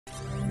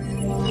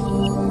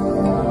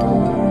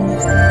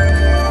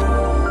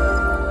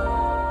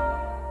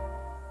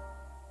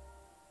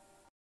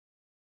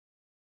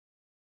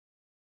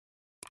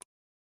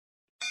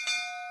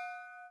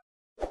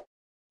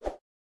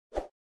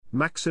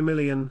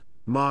Maximilian,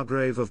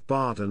 Margrave of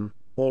Baden,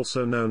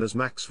 also known as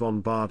Max von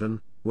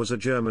Baden, was a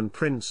German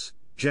prince,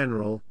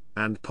 general,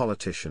 and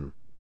politician.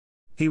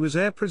 He was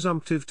heir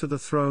presumptive to the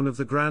throne of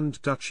the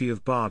Grand Duchy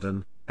of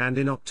Baden, and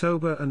in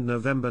October and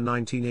November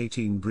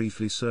 1918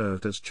 briefly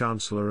served as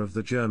Chancellor of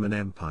the German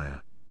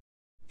Empire.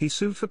 He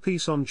sued for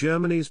peace on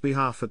Germany's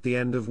behalf at the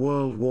end of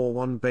World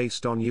War I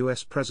based on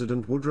US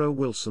President Woodrow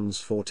Wilson's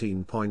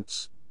 14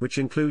 points, which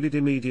included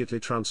immediately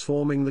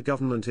transforming the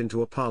government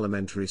into a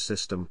parliamentary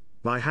system,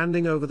 by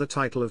handing over the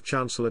title of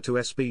Chancellor to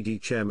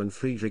SPD Chairman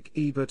Friedrich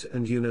Ebert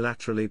and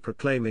unilaterally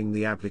proclaiming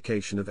the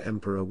abdication of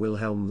Emperor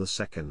Wilhelm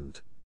II.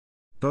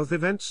 Both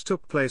events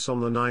took place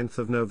on the 9th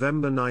of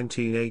November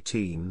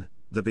 1918,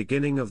 the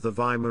beginning of the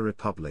Weimar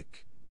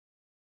Republic.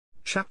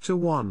 Chapter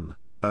 1,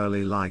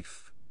 Early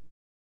Life.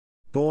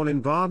 Born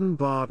in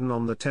Baden-Baden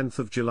on the 10th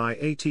of July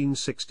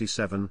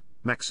 1867,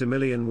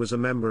 Maximilian was a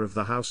member of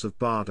the House of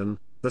Baden,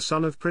 the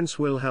son of Prince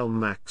Wilhelm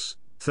Max,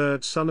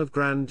 third son of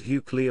Grand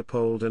Duke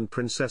Leopold and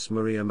Princess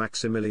Maria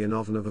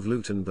Maximilianovna of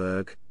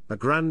Württemberg, a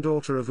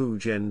granddaughter of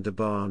Eugène de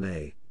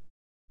Beauharnais.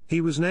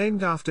 He was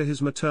named after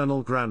his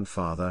maternal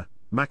grandfather,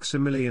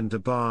 Maximilian de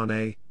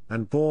Beauharnais,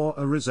 and bore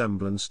a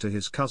resemblance to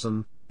his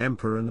cousin,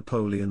 Emperor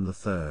Napoleon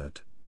III.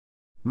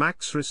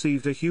 Max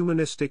received a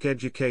humanistic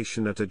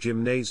education at a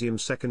gymnasium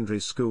secondary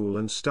school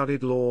and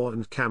studied law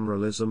and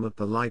cameralism at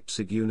the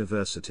Leipzig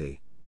University.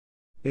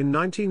 In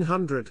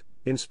 1900,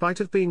 in spite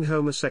of being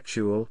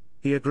homosexual,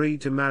 he agreed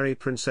to marry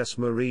Princess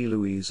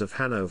Marie-Louise of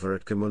Hanover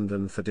at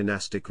Gmunden for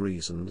dynastic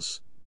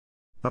reasons.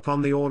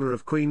 Upon the order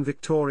of Queen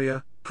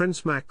Victoria,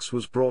 Prince Max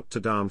was brought to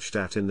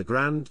Darmstadt in the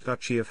Grand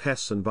Duchy of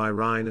Hessen by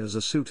Rhine as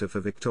a suitor for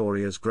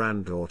Victoria's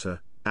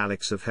granddaughter,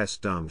 Alix of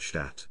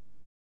Hesse-Darmstadt.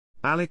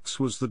 Alix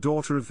was the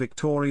daughter of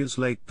Victoria's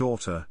late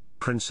daughter,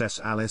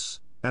 Princess Alice,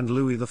 and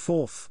Louis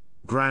IV,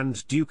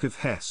 Grand Duke of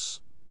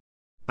Hesse.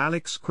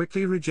 Alix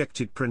quickly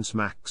rejected Prince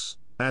Max,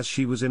 as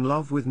she was in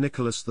love with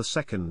Nicholas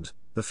II,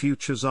 the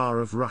future Tsar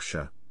of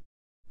Russia.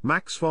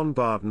 Max von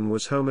Baden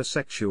was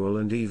homosexual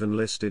and even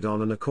listed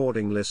on an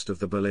according list of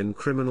the Berlin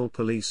criminal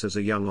police as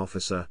a young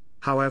officer.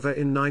 However,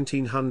 in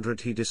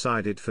 1900 he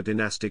decided for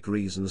dynastic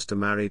reasons to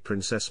marry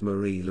Princess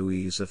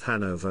Marie-Louise of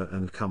Hanover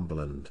and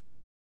Cumberland.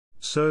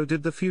 So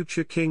did the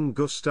future King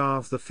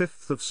Gustav V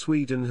of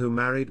Sweden, who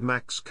married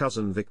Max's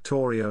cousin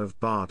Victoria of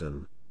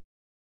Baden.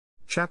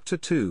 Chapter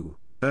 2,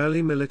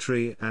 Early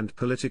Military and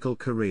Political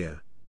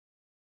Career.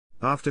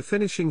 After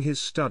finishing his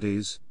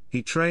studies,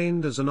 he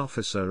trained as an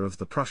officer of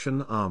the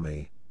Prussian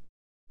army.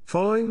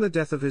 Following the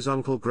death of his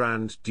uncle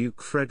Grand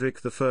Duke Frederick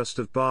I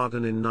of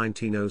Baden in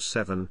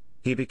 1907,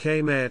 he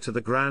became heir to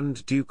the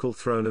Grand Ducal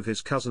throne of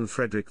his cousin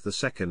Frederick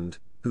II,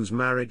 whose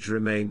marriage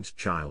remained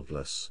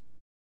childless.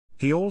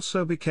 He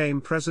also became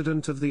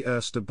president of the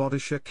Erste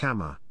Bodische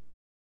Kammer.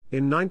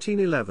 In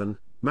 1911,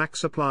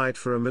 Max applied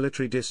for a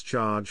military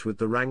discharge with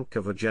the rank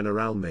of a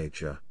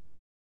generalmajor.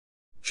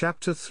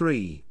 Chapter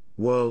 3,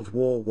 World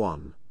War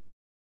I.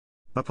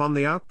 Upon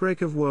the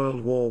outbreak of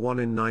World War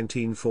I in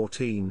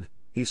 1914,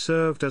 he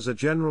served as a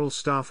General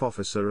Staff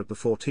Officer at the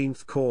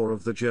 14th Corps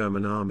of the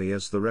German Army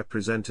as the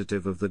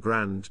representative of the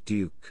Grand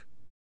Duke.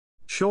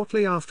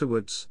 Shortly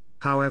afterwards,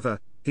 however,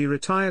 he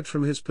retired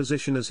from his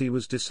position as he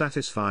was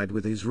dissatisfied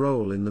with his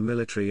role in the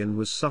military and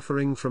was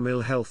suffering from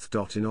ill health.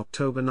 In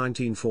October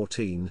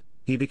 1914,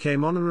 he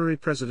became honorary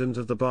president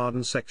of the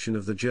Baden section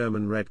of the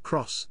German Red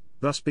Cross,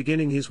 thus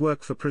beginning his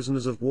work for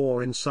prisoners of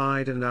war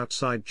inside and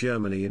outside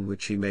Germany, in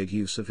which he made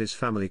use of his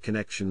family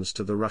connections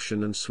to the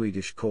Russian and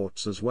Swedish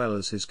courts as well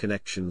as his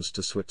connections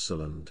to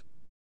Switzerland.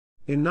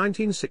 In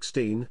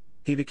 1916,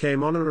 he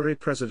became honorary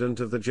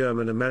president of the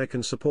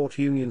German-American Support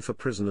Union for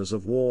Prisoners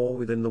of War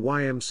within the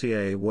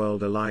YMCA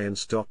World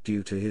Alliance.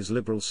 Due to his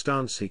liberal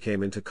stance, he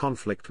came into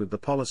conflict with the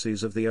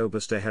policies of the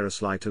Oberste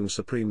Heeresleitung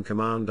Supreme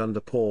Command under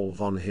Paul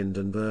von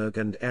Hindenburg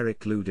and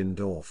Erich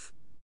Ludendorff.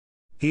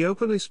 He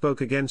openly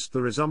spoke against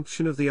the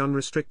resumption of the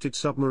unrestricted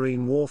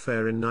submarine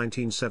warfare in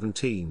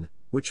 1917,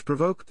 which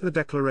provoked the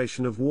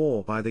declaration of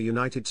war by the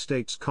United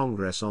States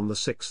Congress on the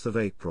 6th of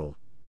April.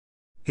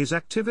 His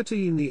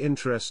activity in the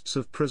interests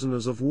of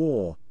prisoners of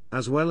war,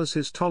 as well as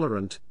his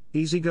tolerant,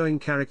 easygoing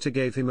character,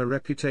 gave him a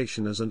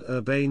reputation as an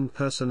urbane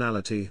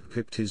personality who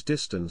kept his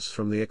distance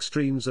from the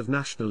extremes of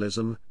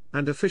nationalism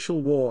and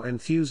official war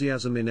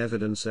enthusiasm in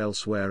evidence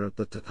elsewhere at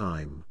the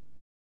time.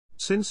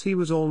 Since he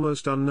was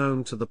almost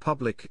unknown to the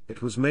public,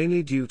 it was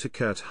mainly due to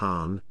Kurt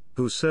Hahn,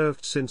 who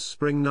served since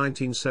spring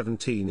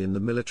 1917 in the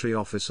military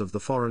office of the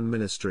Foreign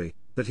Ministry,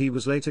 that he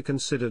was later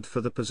considered for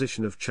the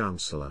position of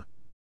Chancellor.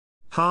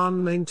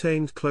 Hahn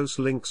maintained close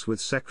links with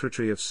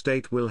Secretary of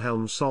State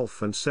Wilhelm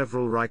Solf and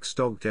several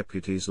Reichstag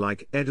deputies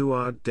like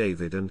Eduard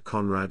David and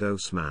Konrad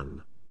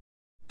Ossmann.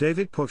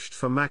 David pushed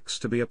for Max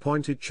to be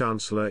appointed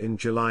Chancellor in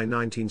July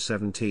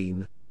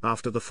 1917,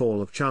 after the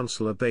fall of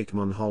Chancellor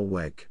Bateman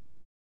Hollweg.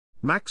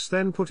 Max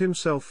then put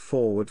himself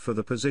forward for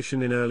the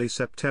position in early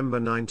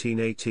September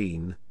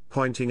 1918,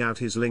 pointing out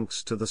his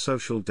links to the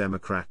Social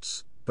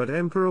Democrats, but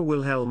Emperor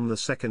Wilhelm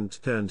II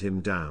turned him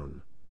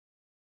down.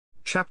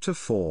 Chapter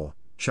 4,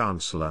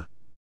 Chancellor.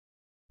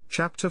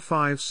 Chapter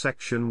 5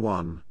 Section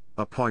 1,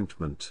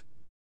 Appointment.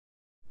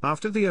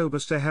 After the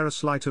Oberste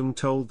Heeresleitung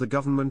told the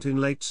government in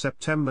late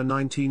September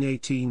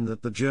 1918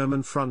 that the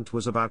German front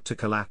was about to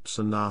collapse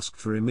and asked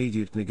for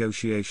immediate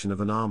negotiation of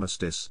an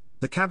armistice,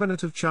 the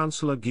cabinet of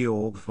Chancellor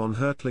Georg von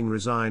Hertling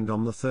resigned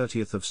on the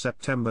 30th of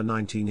September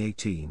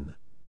 1918.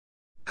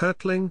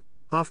 Hertling,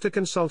 after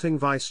consulting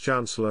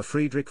Vice-Chancellor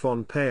Friedrich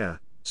von Payer,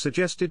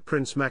 suggested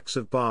Prince Max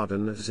of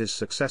Baden as his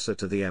successor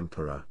to the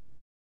Emperor.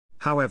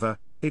 However,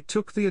 it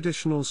took the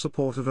additional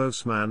support of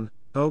Haussmann,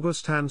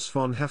 August Hans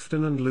von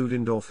Heften and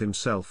Ludendorff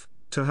himself,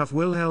 to have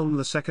Wilhelm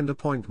II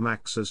appoint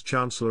Max as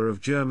Chancellor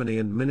of Germany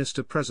and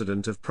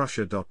Minister-President of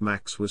Prussia.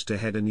 Max was to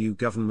head a new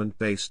government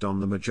based on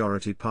the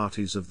majority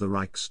parties of the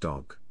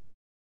Reichstag.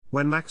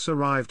 When Max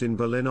arrived in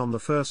Berlin on the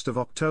 1st of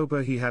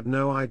October, he had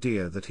no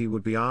idea that he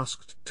would be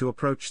asked to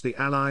approach the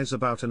Allies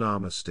about an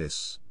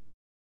armistice.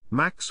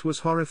 Max was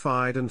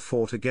horrified and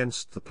fought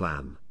against the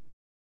plan.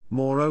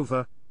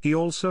 Moreover, he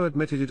also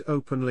admitted it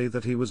openly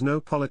that he was no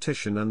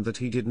politician and that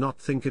he did not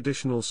think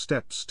additional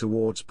steps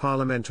towards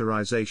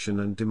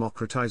parliamentarization and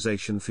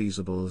democratization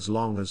feasible as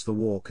long as the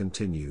war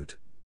continued.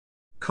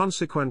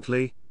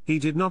 Consequently, he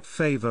did not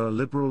favor a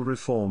liberal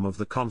reform of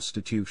the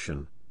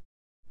constitution.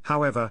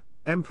 However,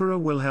 Emperor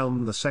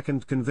Wilhelm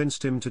II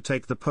convinced him to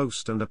take the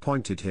post and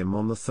appointed him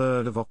on the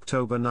 3rd of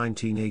October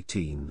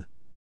 1918.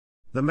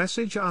 The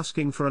message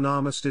asking for an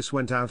armistice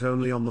went out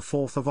only on the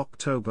 4th of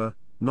October,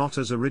 not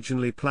as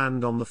originally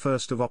planned on the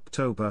 1st of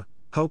October,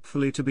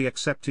 hopefully to be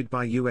accepted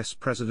by U.S.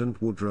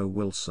 President Woodrow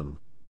Wilson.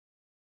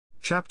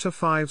 Chapter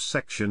 5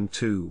 Section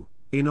 2,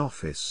 In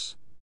Office.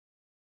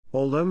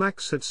 Although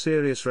Max had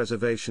serious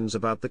reservations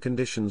about the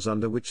conditions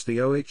under which the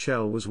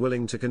OHL was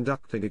willing to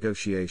conduct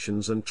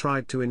negotiations and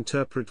tried to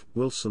interpret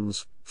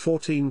Wilson's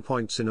 14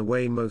 points in a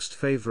way most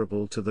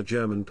favorable to the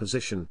German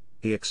position,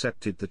 he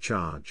accepted the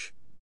charge.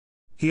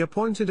 He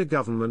appointed a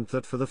government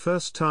that for the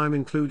first time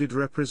included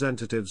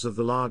representatives of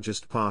the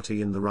largest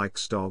party in the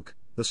Reichstag,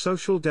 the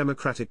Social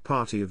Democratic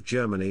Party of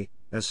Germany,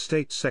 as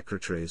state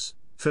secretaries,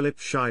 Philipp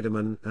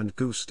Scheidemann and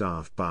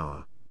Gustav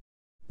Bauer.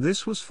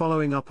 This was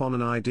following up on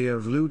an idea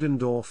of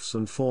Ludendorff's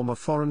and former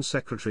Foreign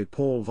Secretary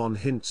Paul von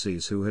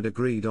Hintz's, who had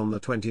agreed on the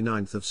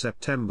 29th of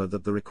September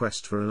that the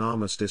request for an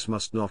armistice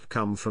must not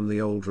come from the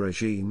old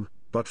regime,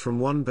 but from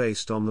one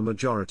based on the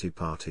majority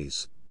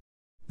parties.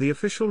 The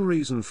official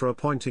reason for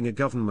appointing a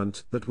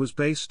government that was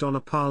based on a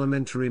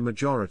parliamentary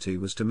majority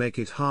was to make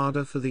it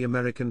harder for the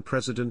American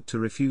president to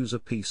refuse a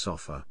peace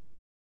offer.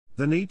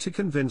 The need to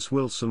convince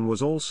Wilson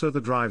was also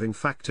the driving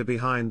factor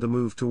behind the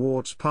move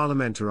towards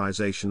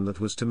parliamentarization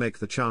that was to make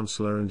the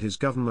Chancellor and his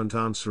government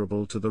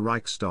answerable to the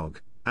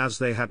Reichstag, as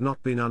they had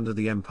not been under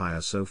the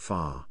Empire so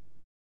far.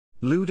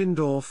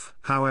 Ludendorff,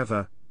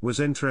 however, was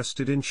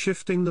interested in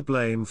shifting the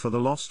blame for the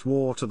lost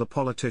war to the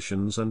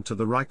politicians and to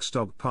the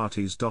Reichstag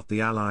parties. The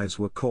Allies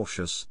were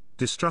cautious,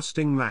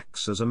 distrusting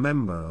Max as a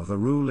member of a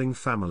ruling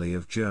family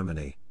of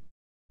Germany.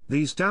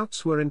 These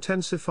doubts were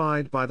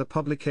intensified by the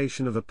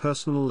publication of a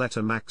personal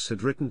letter Max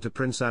had written to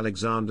Prince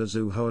Alexander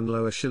zu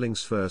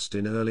Hohenlohe-Schillingsfürst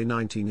in early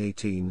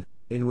 1918,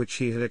 in which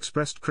he had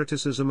expressed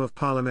criticism of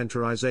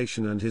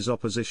parliamentarization and his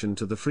opposition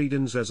to the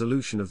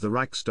Friedensresolution of the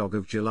Reichstag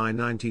of July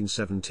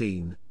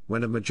 1917,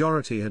 when a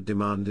majority had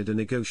demanded a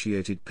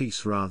negotiated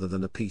peace rather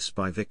than a peace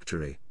by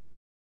victory.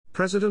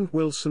 President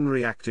Wilson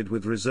reacted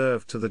with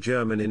reserve to the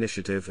German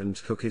initiative and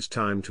took his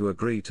time to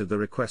agree to the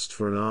request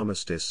for an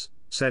armistice,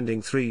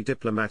 sending 3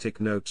 diplomatic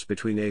notes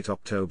between 8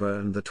 October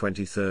and the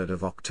 23rd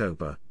of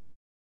October.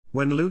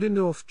 When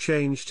Ludendorff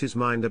changed his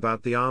mind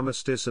about the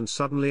armistice and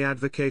suddenly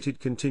advocated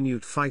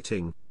continued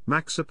fighting,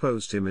 Max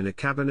opposed him in a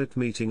cabinet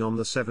meeting on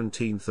the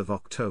 17th of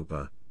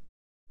October.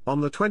 On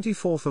the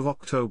 24th of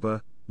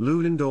October,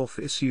 Ludendorff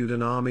issued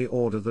an army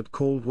order that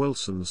called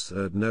Wilson's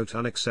third note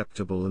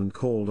unacceptable and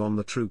called on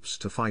the troops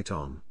to fight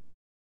on.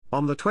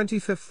 On the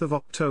 25th of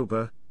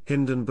October,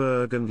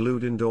 Hindenburg and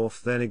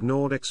Ludendorff then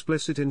ignored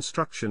explicit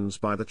instructions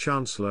by the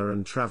Chancellor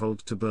and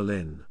traveled to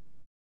Berlin.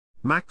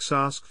 Max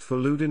asked for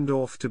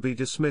Ludendorff to be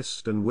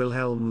dismissed and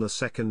Wilhelm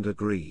II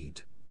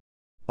agreed.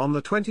 On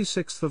the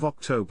 26th of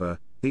October,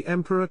 the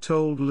Emperor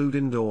told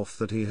Ludendorff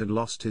that he had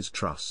lost his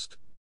trust.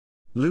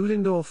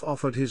 Ludendorff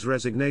offered his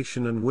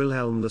resignation and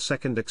Wilhelm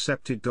II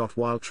accepted.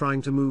 While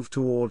trying to move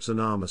towards an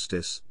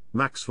armistice,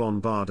 Max von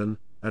Baden,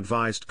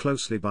 advised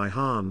closely by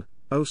Hahn,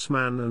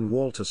 Haussmann and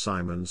Walter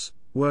Simons,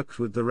 worked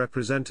with the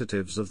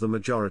representatives of the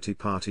majority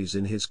parties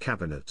in his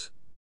cabinet.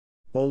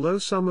 Although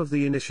some of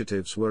the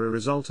initiatives were a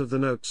result of the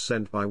notes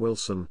sent by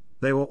Wilson,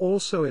 they were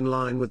also in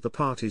line with the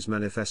parties'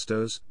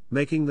 manifestos,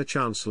 making the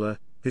Chancellor,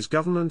 his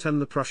government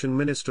and the Prussian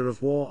Minister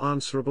of War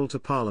answerable to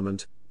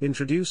Parliament,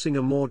 introducing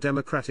a more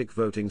democratic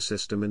voting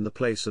system in the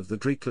place of the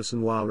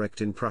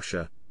Drittklassenwahlrecht in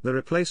Prussia, the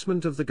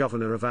replacement of the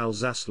governor of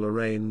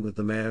Alsace-Lorraine with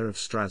the mayor of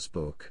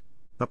Strasbourg,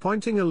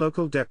 appointing a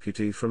local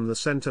deputy from the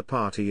Centre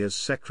Party as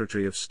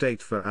Secretary of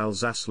State for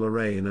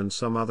Alsace-Lorraine and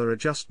some other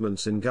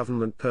adjustments in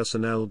government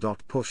personnel.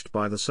 Pushed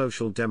by the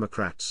Social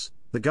Democrats,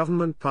 the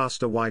government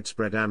passed a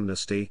widespread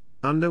amnesty,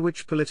 under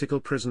which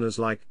political prisoners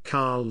like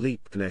Karl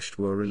Liebknecht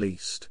were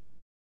released.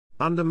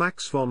 Under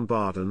Max von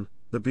Baden,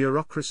 the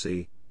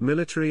bureaucracy,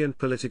 military and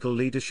political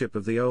leadership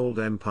of the old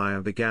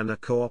empire began a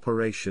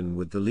cooperation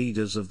with the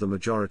leaders of the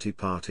majority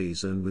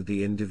parties and with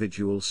the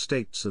individual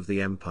states of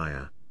the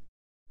empire.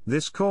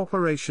 This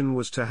cooperation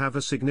was to have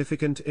a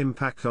significant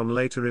impact on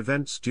later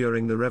events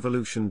during the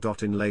revolution.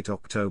 In late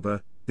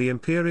October, the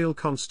imperial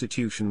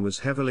constitution was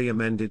heavily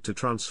amended to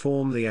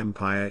transform the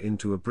empire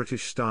into a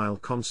British-style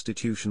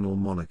constitutional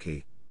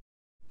monarchy.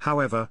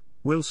 However,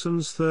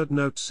 Wilson's third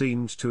note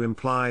seemed to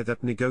imply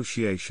that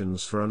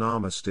negotiations for an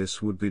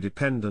armistice would be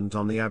dependent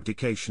on the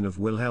abdication of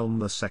Wilhelm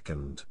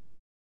II.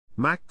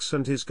 Max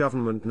and his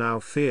government now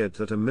feared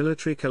that a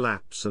military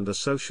collapse and a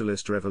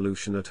socialist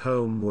revolution at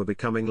home were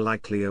becoming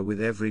likelier with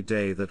every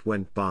day that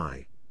went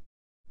by.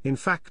 In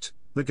fact,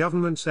 the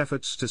government's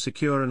efforts to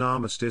secure an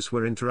armistice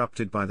were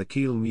interrupted by the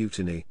Kiel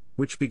Mutiny,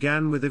 which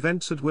began with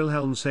events at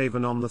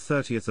Wilhelmshaven on the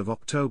 30th of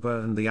October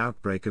and the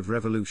outbreak of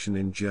revolution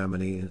in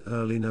Germany in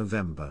early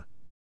November.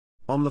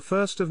 On the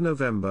 1st of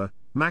November,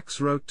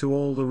 Max wrote to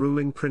all the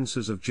ruling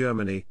princes of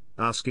Germany,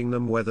 asking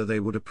them whether they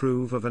would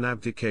approve of an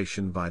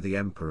abdication by the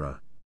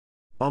emperor.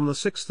 On the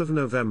 6th of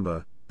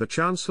November, the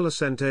Chancellor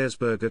sent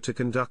Erzberger to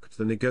conduct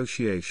the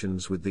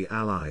negotiations with the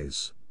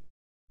Allies.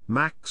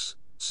 Max,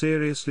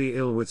 seriously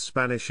ill with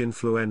Spanish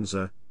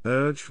influenza,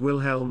 urged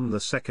Wilhelm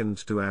II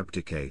to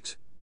abdicate.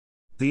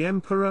 The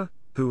emperor,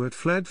 who had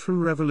fled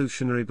from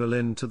revolutionary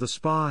Berlin to the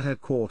Spa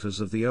headquarters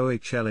of the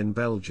OHL in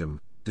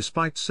Belgium,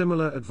 despite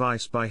similar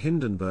advice by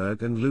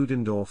Hindenburg and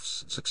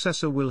Ludendorff's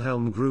successor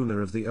Wilhelm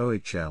Gruner of the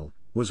OHL,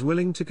 was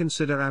willing to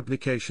consider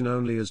abdication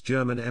only as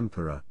German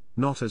emperor,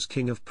 not as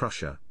King of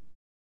Prussia.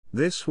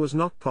 This was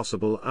not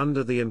possible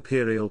under the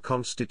imperial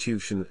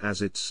constitution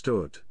as it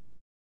stood.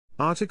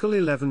 Article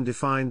 11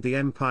 defined the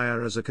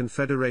empire as a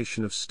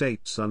confederation of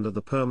states under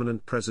the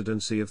permanent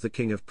presidency of the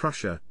King of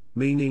Prussia,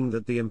 meaning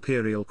that the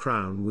imperial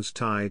crown was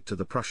tied to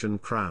the Prussian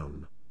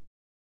crown.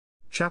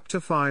 Chapter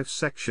 5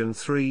 Section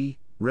 3,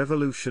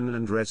 Revolution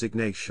and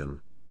Resignation.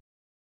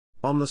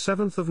 On the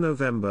 7th of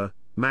November,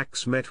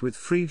 Max met with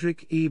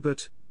Friedrich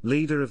Ebert,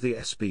 leader of the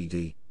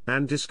SPD,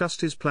 and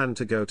discussed his plan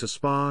to go to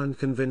Spa and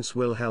convince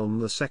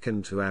Wilhelm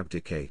II to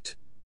abdicate.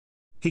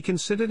 He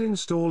considered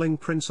installing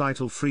Prince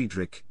Eitel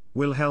Friedrich,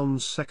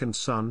 Wilhelm's second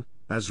son,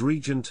 as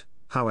regent.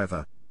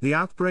 However, the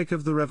outbreak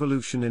of the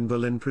revolution in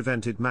Berlin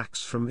prevented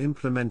Max from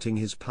implementing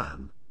his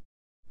plan.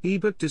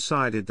 Ebert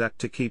decided that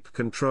to keep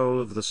control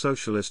of the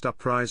socialist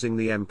uprising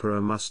the emperor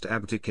must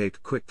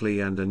abdicate quickly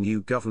and a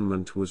new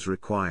government was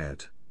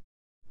required.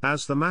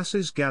 As the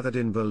masses gathered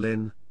in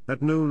Berlin,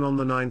 at noon on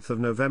the 9th of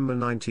November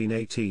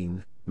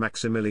 1918,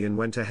 Maximilian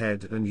went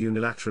ahead and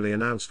unilaterally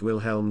announced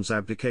Wilhelm's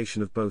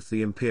abdication of both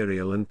the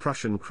imperial and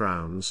Prussian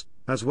crowns,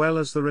 as well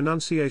as the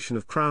renunciation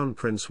of Crown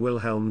Prince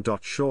Wilhelm.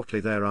 Shortly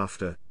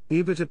thereafter,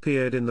 Ebert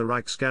appeared in the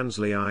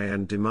Reichskanzlei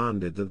and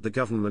demanded that the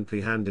government be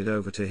handed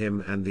over to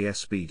him and the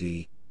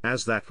SPD,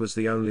 as that was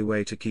the only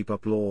way to keep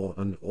up law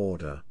and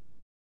order.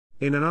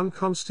 In an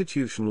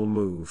unconstitutional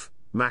move,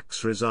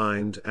 Max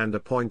resigned and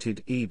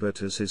appointed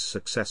Ebert as his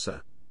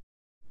successor.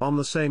 On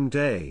the same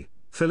day,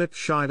 Philipp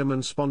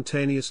Scheidemann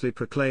spontaneously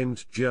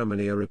proclaimed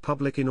Germany a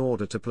republic in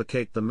order to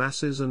placate the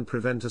masses and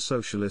prevent a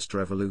socialist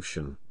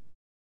revolution.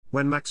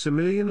 When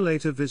Maximilian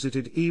later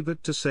visited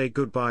Ebert to say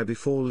goodbye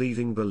before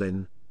leaving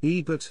Berlin,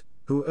 Ebert,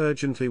 who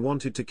urgently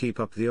wanted to keep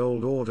up the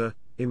old order,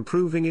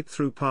 improving it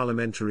through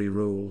parliamentary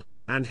rule,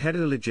 and head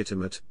a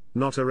legitimate,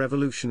 not a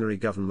revolutionary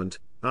government,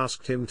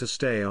 asked him to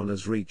stay on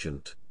as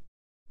regent.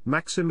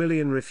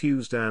 Maximilian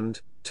refused and,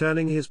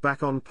 turning his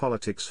back on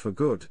politics for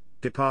good,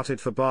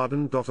 departed for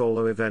Baden.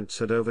 Although events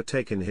had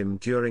overtaken him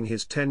during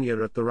his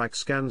tenure at the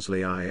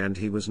Reichskanzlei and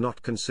he was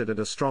not considered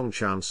a strong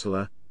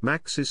chancellor,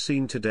 Max is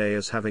seen today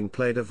as having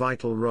played a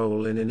vital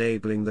role in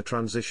enabling the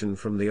transition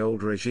from the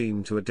old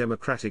regime to a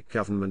democratic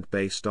government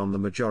based on the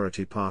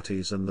majority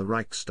parties and the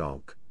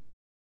Reichstag.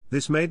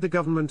 This made the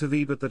government of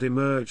Ebert that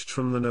emerged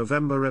from the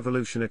November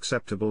Revolution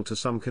acceptable to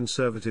some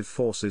conservative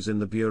forces in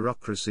the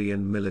bureaucracy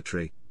and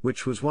military,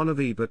 which was one of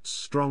Ebert's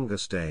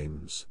strongest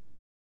aims.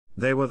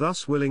 They were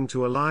thus willing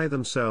to ally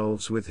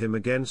themselves with him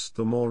against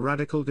the more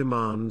radical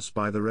demands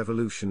by the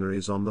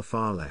revolutionaries on the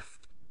far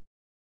left.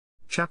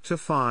 Chapter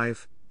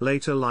 5,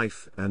 Later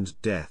Life and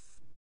Death.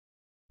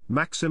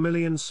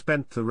 Maximilian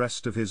spent the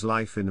rest of his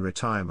life in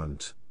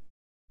retirement.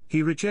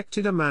 He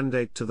rejected a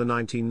mandate to the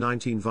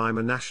 1919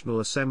 Weimar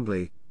National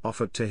Assembly,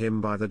 offered to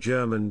him by the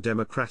German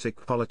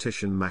democratic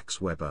politician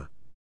Max Weber.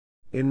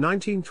 In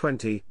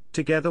 1920,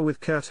 together with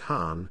Kurt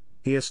Hahn,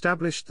 he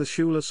established the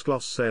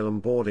Schule-Schloss Salem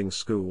boarding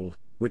school,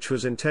 which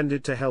was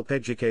intended to help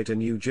educate a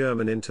new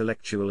German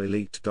intellectual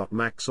elite.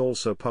 Max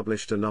also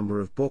published a number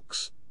of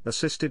books,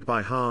 assisted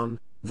by Hahn,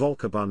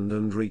 Volkerbund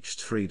and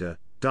Rechtsfriede,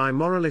 Die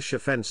Moralische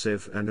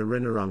Offensive and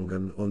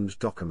Erinnerungen und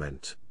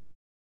Dokument.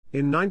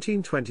 In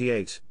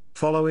 1928,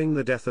 following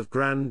the death of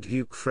Grand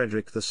Duke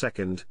Friedrich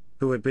II,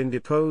 who had been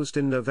deposed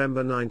in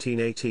November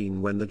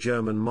 1918 when the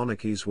German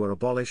monarchies were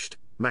abolished,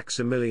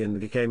 Maximilian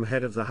became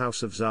head of the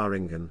House of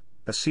Zähringen,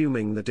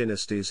 assuming the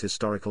dynasty's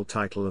historical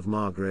title of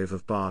Margrave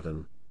of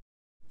Baden.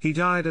 He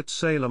died at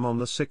Salem on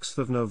the 6th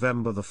of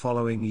November the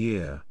following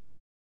year.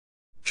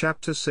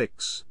 Chapter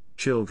 6,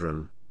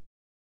 Children.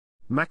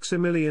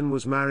 Maximilian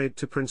was married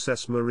to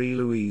Princess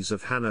Marie-Louise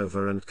of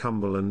Hanover and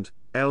Cumberland,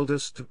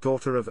 eldest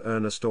daughter of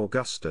Ernest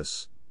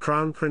Augustus,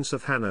 Crown Prince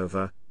of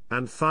Hanover,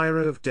 and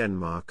Thyra of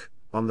Denmark,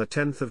 on the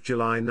 10th of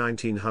July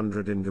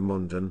 1900 in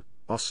Gmunden,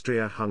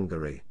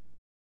 Austria-Hungary.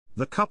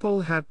 The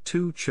couple had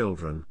 2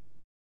 children.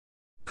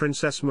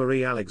 Princess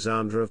Marie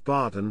Alexandra of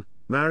Baden,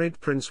 married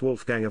Prince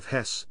Wolfgang of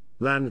Hesse,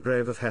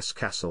 Landgrave of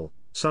Hesse-Kassel,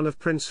 son of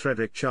Prince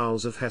Frederick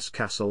Charles of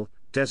Hesse-Kassel,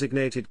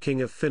 designated King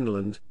of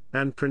Finland,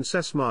 and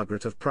Princess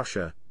Margaret of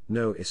Prussia,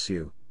 no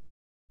issue.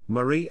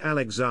 Marie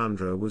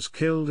Alexandra was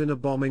killed in a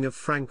bombing of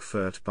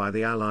Frankfurt by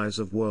the Allies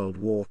of World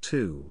War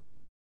II.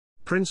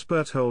 Prince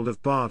Berthold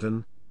of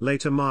Baden,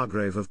 later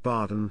Margrave of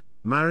Baden,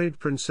 married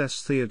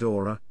Princess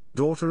Theodora,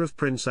 daughter of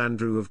Prince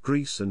Andrew of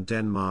Greece and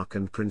Denmark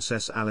and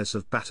Princess Alice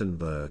of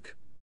Battenberg.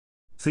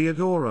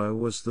 Theodora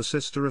was the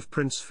sister of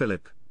Prince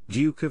Philip,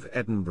 Duke of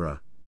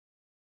Edinburgh.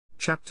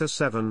 Chapter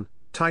 7,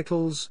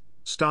 Titles,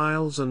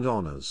 Styles and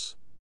Honours.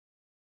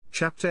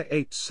 Chapter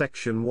 8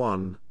 Section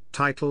 1,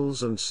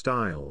 Titles and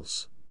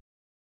Styles.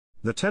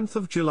 The 10th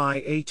of July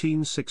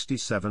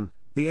 1867,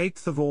 the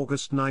 8th of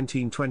August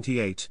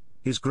 1928,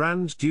 His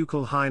Grand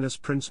Ducal Highness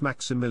Prince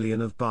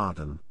Maximilian of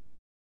Baden.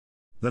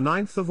 The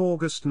 9th of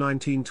August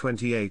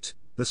 1928,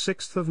 the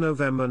 6th of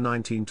November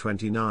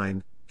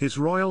 1929, His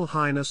Royal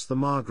Highness the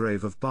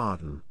Margrave of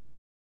Baden.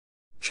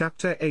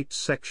 Chapter 8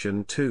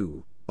 Section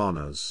 2,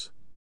 Honours.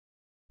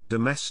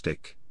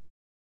 Domestic.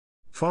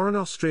 Foreign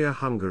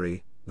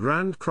Austria-Hungary,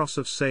 Grand Cross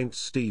of St.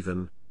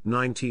 Stephen,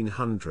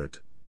 1900.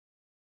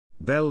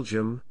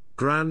 Belgium,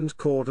 Grand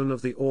Cordon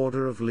of the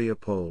Order of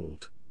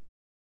Leopold.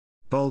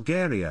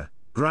 Bulgaria,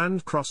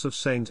 Grand Cross of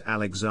St.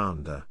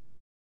 Alexander.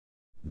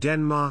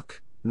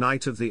 Denmark,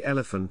 Knight of the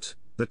Elephant,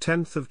 the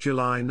 10th of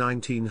July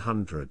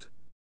 1900.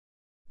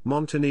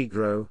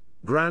 Montenegro,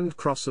 Grand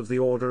Cross of the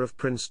Order of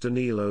Prince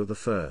Danilo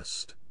I.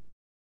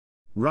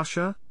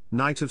 Russia,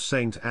 Knight of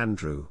St.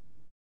 Andrew.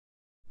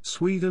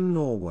 Sweden,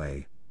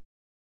 Norway.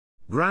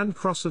 Grand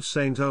Cross of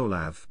St.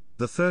 Olav,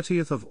 the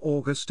 30th of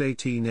August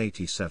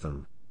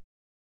 1887.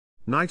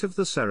 Knight of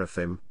the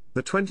Seraphim,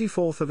 the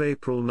 24th of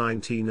April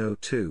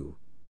 1902.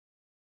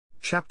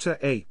 Chapter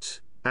 8,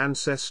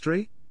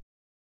 Ancestry,